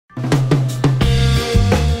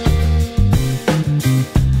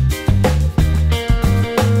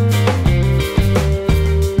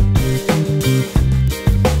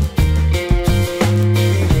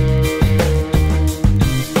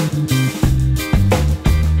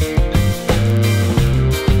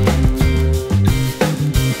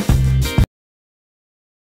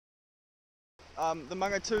The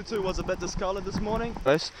Mangatutu was a bit discoloured this morning.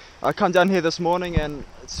 I come down here this morning and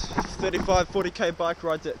it's 35-40k bike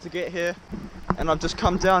ride to get here, and I've just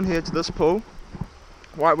come down here to this pool,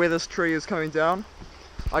 right where this tree is coming down.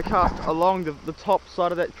 I cast along the top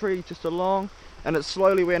side of that tree, just along, and it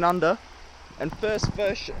slowly went under, and first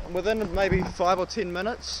fish within maybe 5 or 10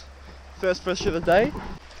 minutes, first fish of the day,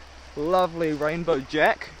 lovely rainbow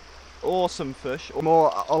jack, awesome fish,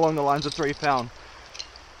 more along the lines of 3 pound.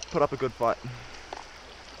 Put up a good fight.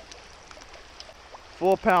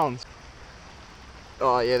 4 pounds.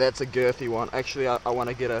 Oh yeah, that's a girthy one. Actually, I want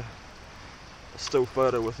to get a still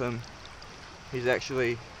photo with him. He's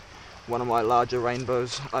actually one of my larger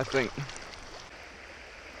rainbows, I think.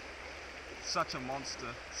 Such a monster,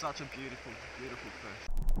 such a beautiful, beautiful fish.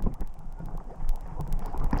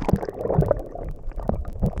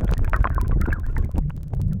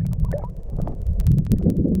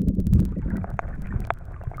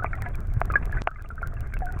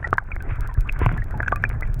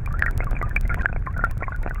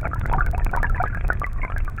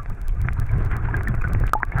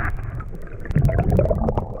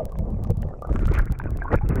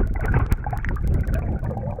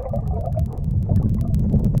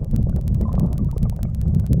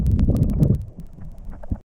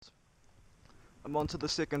 I'm on to the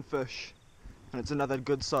second fish, and it's another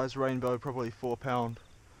good sized rainbow, probably 4 pound,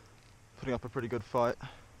 putting up a pretty good fight.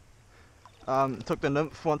 Took the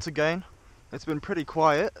nymph once again. It's been pretty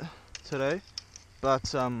quiet today,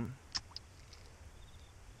 but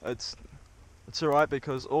it's alright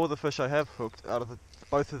because all the fish I have hooked, out of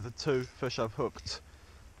both of the 2 fish I've hooked,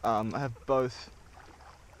 have both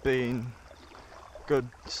been good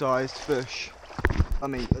sized fish. I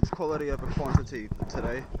mean, it's quality over quantity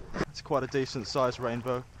today. It's quite a decent sized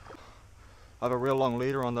rainbow. I have a real long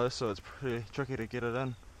leader on those, so it's pretty tricky to get it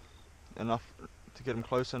in enough to get him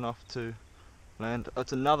close enough to land.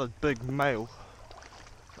 It's another big male.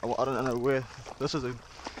 I don't know where. This is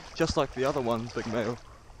just like the other one, big male.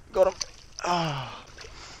 Got him.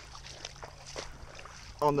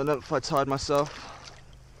 On the nymph I tied myself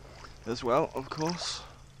as well, of course.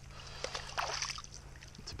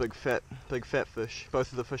 Big fat fish.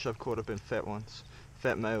 Both of the fish I've caught have been fat ones,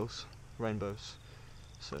 fat males, rainbows.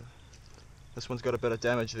 So this one's got a bit of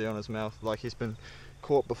damage there on his mouth, like he's been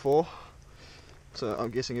caught before, so I'm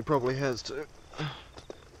guessing he probably has too.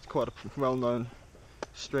 It's quite a well-known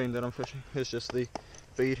stream that I'm fishing. Here's just the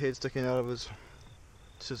bead head sticking out of his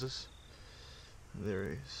scissors. There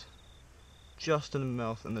he is, just in the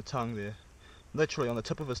mouth and the tongue there, literally on the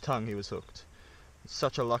tip of his tongue he was hooked. It's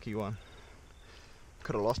such a lucky one.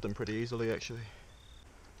 Could have lost him pretty easily, actually.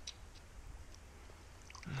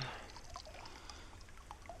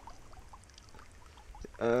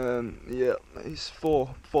 Yeah, he's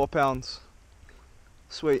 4 pounds.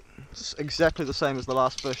 Sweet. It's exactly the same as the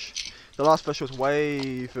last fish. The last fish was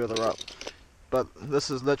way further up, but this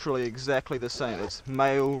is literally exactly the same. It's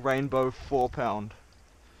male rainbow 4 pound.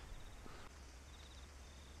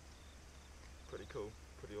 Pretty cool,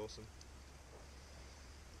 pretty awesome.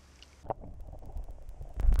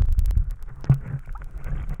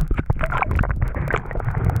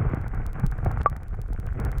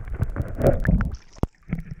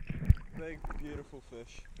 Big, beautiful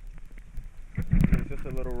fish. There's just a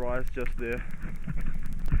little rise just there.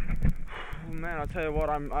 Oh man, I tell you what,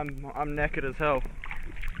 I'm knackered as hell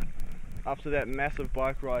after that massive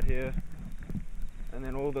bike ride here, and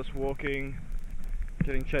then all this walking,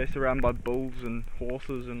 getting chased around by bulls and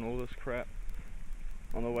horses and all this crap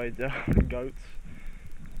on the way down, goats.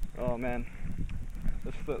 Oh man,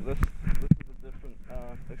 this is a different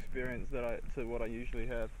experience to what I usually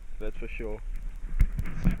have, that's for sure.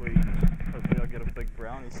 Sweet. Hopefully I'll get a big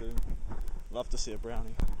brownie soon. Love to see a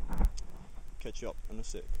brownie. Catch you up in a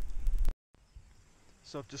sec.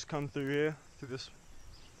 So I've just come through here, through this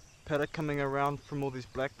paddock coming around from all these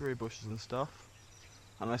blackberry bushes and stuff.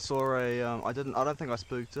 And I saw I don't think I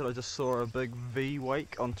spooked it, I just saw a big V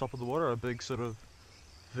wake on top of the water, a big sort of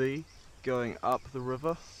V going up the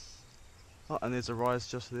river. Oh, and there's a rise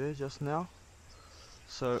just there, just now.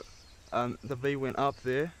 So the V went up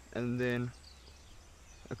there, and then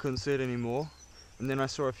I couldn't see it anymore, and then I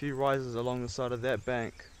saw a few rises along the side of that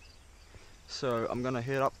bank. So I'm gonna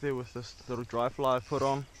head up there with this little dry fly I put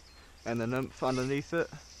on and the nymph underneath it,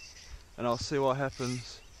 and I'll see what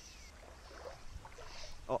happens.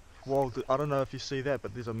 Oh, well, I don't know if you see that,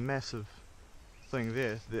 but there's a massive thing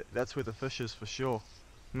there. That's where the fish is for sure.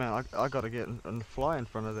 Man, I gotta get and fly in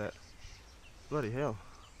front of that. Bloody hell.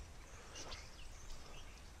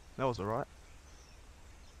 That was alright.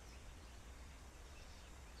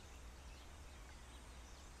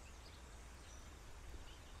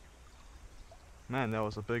 Man, that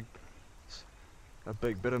was a big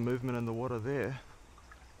bit of movement in the water there.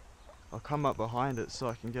 I'll come up behind it so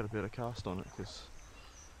I can get a better cast on it, because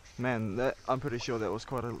man, I'm pretty sure that was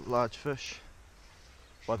quite a large fish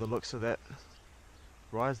by the looks of that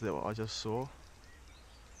rise that I just saw.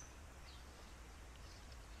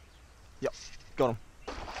 Yep, got him.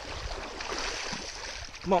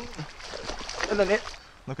 Come on, in the net.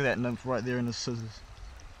 Look at that nymph right there in the scissors.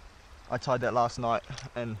 I tied that last night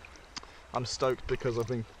and I'm stoked because I've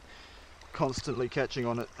been constantly catching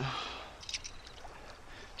on it.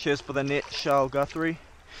 Cheers for the net, Charles Guthrie.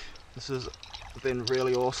 This has been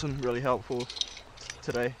really awesome, really helpful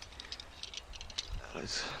today.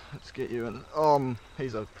 Let's get you in.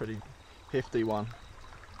 He's a pretty hefty one.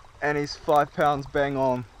 And he's 5 pounds bang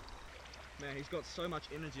on. Man, he's got so much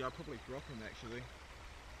energy, I'll probably drop him actually.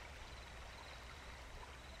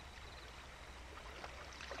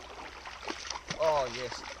 Oh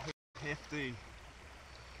yes, he's hefty.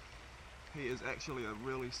 He is actually a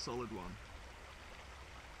really solid one.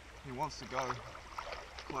 He wants to go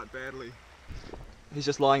quite badly. He's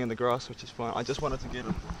just lying in the grass, which is fine. I just wanted to get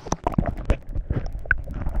him.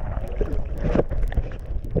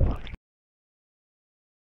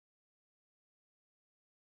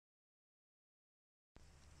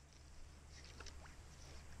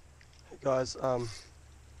 Hey guys, I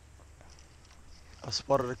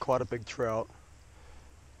spotted quite a big trout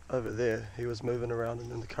over there. He was moving around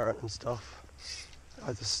in the current and stuff.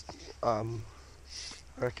 I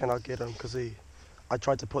reckon I'll get him because I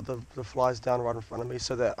tried to put the flies down right in front of me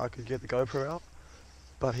so that I could get the GoPro out,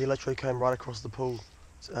 but he literally came right across the pool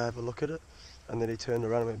to have a look at it, and then he turned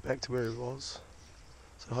around and went back to where he was.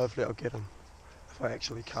 So hopefully I'll get him if I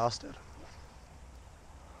actually cast at him.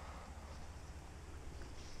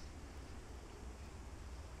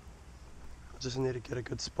 I just need to get a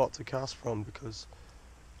good spot to cast from because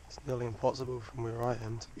it's nearly impossible from where I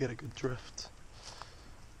am to get a good drift.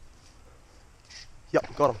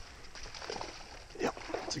 Yep, got him. Yep,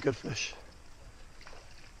 it's a good fish.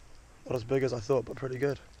 Not as big as I thought, but pretty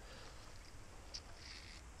good.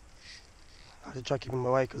 I had to try to keep him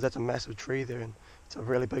away because that's a massive tree there and it's a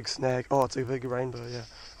really big snag. Oh, it's a big rainbow, yeah.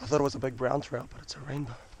 I thought it was a big brown trout, but it's a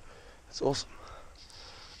rainbow. It's awesome.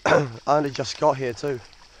 I only just got here too.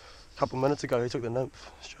 A couple minutes ago, he took the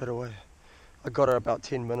nymph straight away. I got her about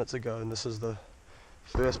 10 minutes ago, and this is the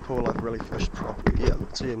first pool I've really fished properly. Yeah,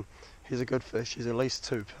 see him. He's a good fish. He's at least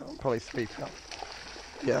 2 pound, probably 3 pound.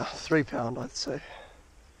 Yeah, 3 pound, I'd say.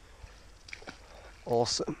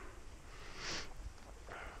 Awesome.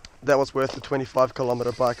 That was worth the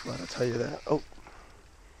 25-kilometer bike ride, I tell you that. Oh,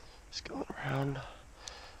 just going around.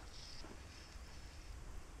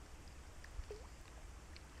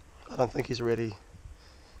 I don't think he's ready.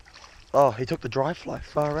 Oh, he took the dry fly,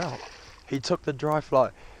 far out. He took the dry fly.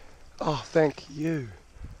 Oh, thank you.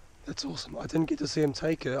 That's awesome. I didn't get to see him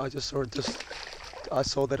take it. I just saw it I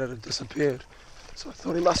saw that it had disappeared. So I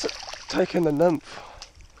thought he must have taken the nymph.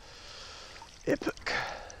 Epic.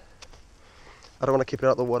 I don't want to keep it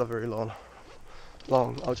out of the water very long.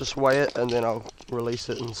 I'll just weigh it and then I'll release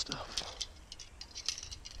it and stuff.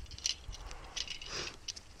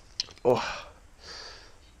 Oh.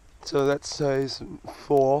 So that says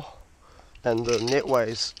 4. And the net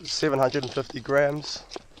weighs 750 grams.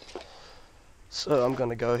 So I'm going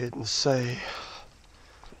to go ahead and say,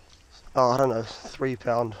 I don't know, 3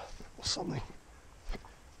 pound or something.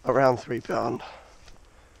 Around 3 pound.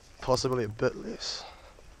 Possibly a bit less.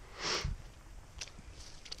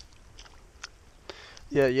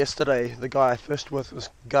 Yeah, yesterday the guy I fished with was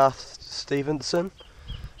Garth Stevenson.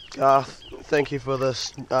 Garth, thank you for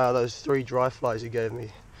this, those 3 dry flies you gave me.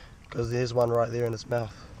 Because there's one right there in his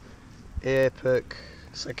mouth. Epic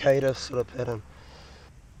cicada sort of pattern.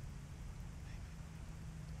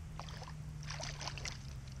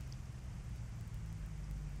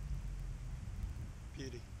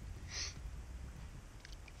 Beauty.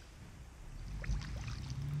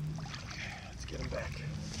 Okay, let's get him back.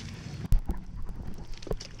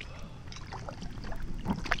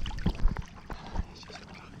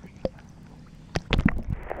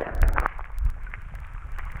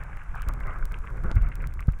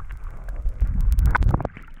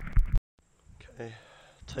 Okay,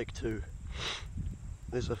 take 2.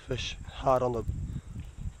 There's a fish hard on the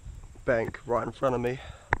bank right in front of me,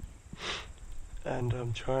 and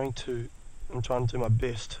I'm trying to do my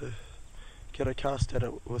best to get a cast at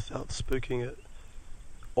it without spooking it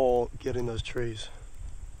or getting those trees.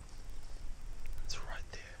 It's right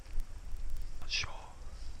there. Not sure.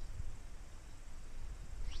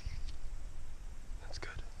 That's good.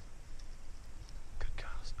 Good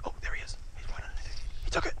cast. Oh, there he is. He's right underneath. He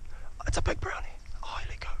took it. It's a big brownie. Oh, he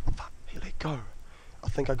let go. Fuck. He let go.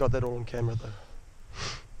 think I got that all on camera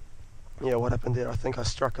though. Yeah, what happened there, I think I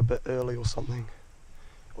struck a bit early or something.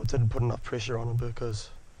 Or didn't put enough pressure on him because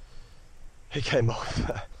he came off.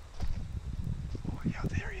 Oh yeah,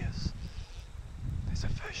 there he is. There's a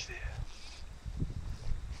fish there.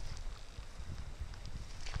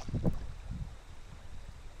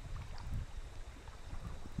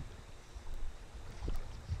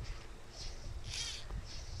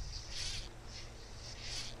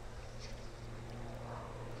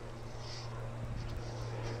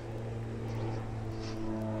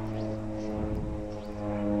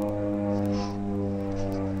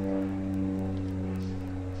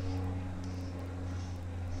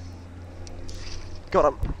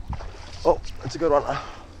 Got him. Oh, it's a good one.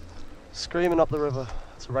 Screaming up the river.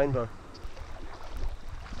 It's a rainbow.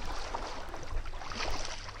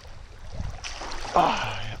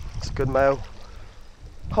 Ah, yeah, it's a good male.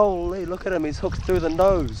 Holy, look at him. He's hooked through the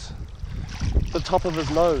nose. The top of his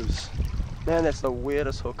nose. Man, that's the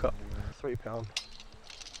weirdest hookup. 3 pound.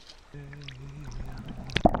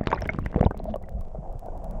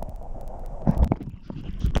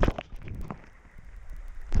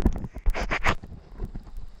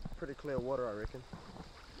 Pretty clear water, I reckon.